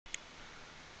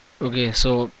Okay,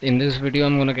 so in this video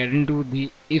I'm gonna get into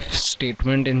the if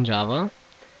statement in Java,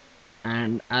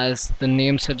 and as the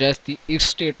name suggests, the if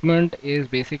statement is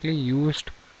basically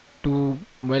used to,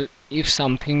 well, if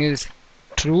something is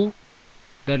true,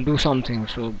 then do something.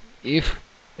 So if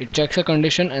it checks a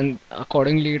condition and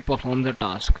accordingly it performs a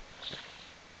task.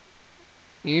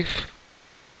 If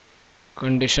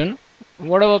condition,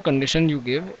 whatever condition you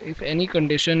give, if any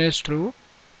condition is true,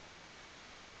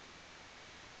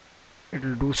 it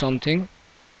will do something.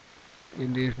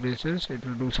 In these places it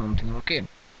will do something. Okay,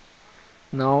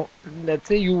 now let's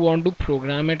say you want to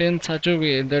program it in such a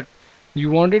way that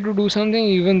you want it to do something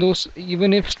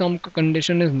even if some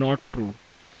condition is not true.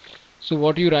 So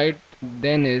what you write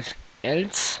then is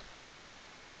else,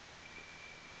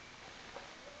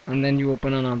 and then you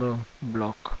open another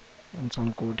block and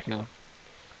some code here.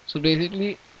 So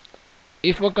basically,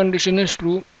 if a condition is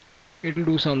true, it will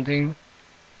do something,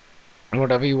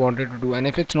 whatever you want it to do, and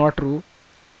if it's not true,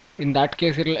 in that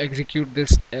case it will execute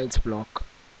this else block.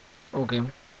 Okay,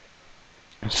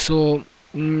 so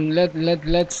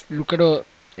let's look at a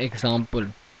example.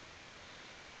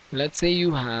 Let's say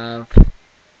you have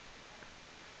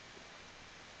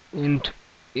int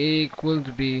a equals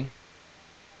b,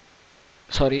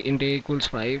 sorry, int a equals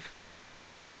 5,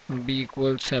 b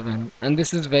equals 7, and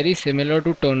this is very similar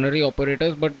to ternary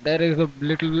operators, but there is a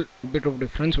little bit of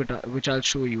difference which I'll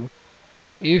show you.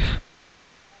 If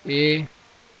a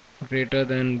greater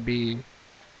than b,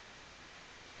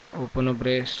 open a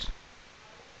brace,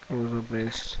 close a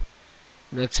brace.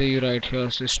 Let's say you write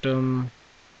here system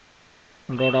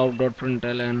dot out dot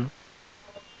println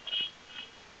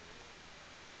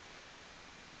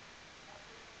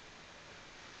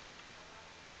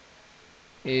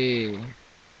a,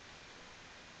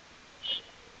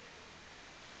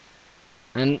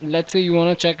 and let's say you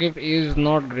want to check if a is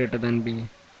not greater than b,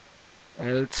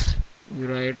 else you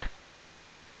write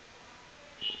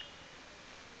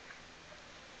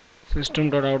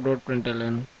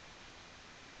system.out.println,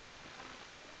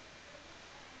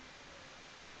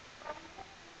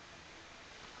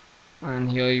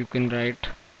 and here you can write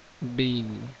b.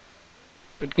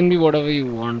 It can be whatever you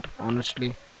want,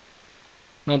 honestly.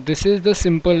 Now this is the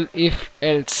simple if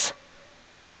else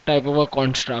type of a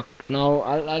construct. Now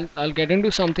I'll get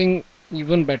into something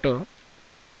even better.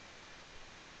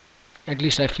 At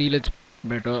least I feel it's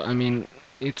better. I mean,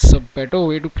 it's a better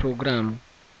way to program,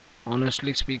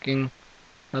 honestly speaking.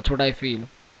 That's what I feel.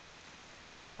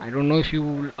 I don't know if you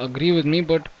will agree with me,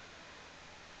 but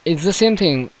it's the same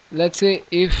thing. Let's say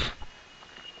if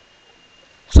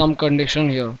some condition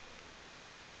here,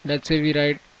 let's say we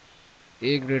write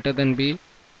a greater than b,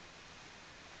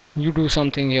 you do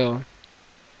something here.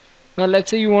 Now let's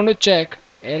say you want to check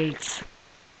else,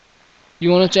 you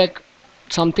want to check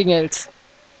something else,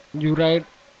 you write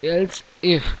else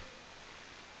if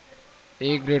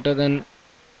a greater than,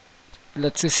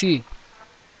 let's say, c,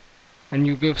 and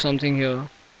you give something here.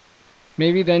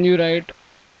 Maybe then you write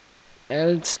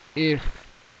else if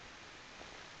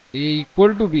a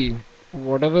equal to b,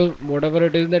 whatever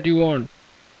it is that you want,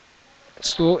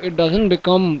 so it doesn't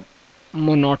become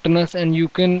monotonous, and you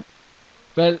can,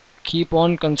 well, keep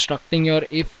on constructing your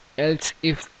if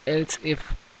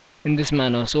in this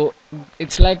manner. So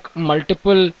it's like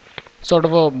multiple sort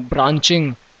of a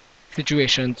branching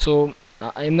situation. So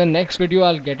in the next video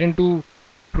I'll get into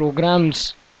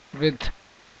programs with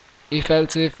if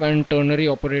else if and ternary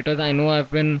operators. I know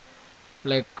I've been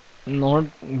like not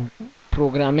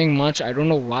programming much, I don't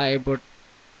know why, but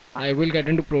I will get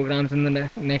into programs in the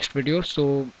next video.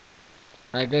 So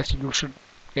I guess you should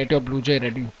get your BlueJ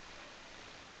ready.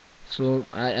 So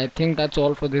I think that's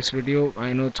all for this video.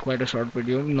 I know it's quite a short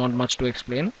video, not much to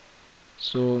explain.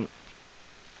 So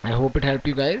I hope it helped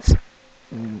you guys.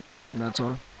 That's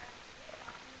all.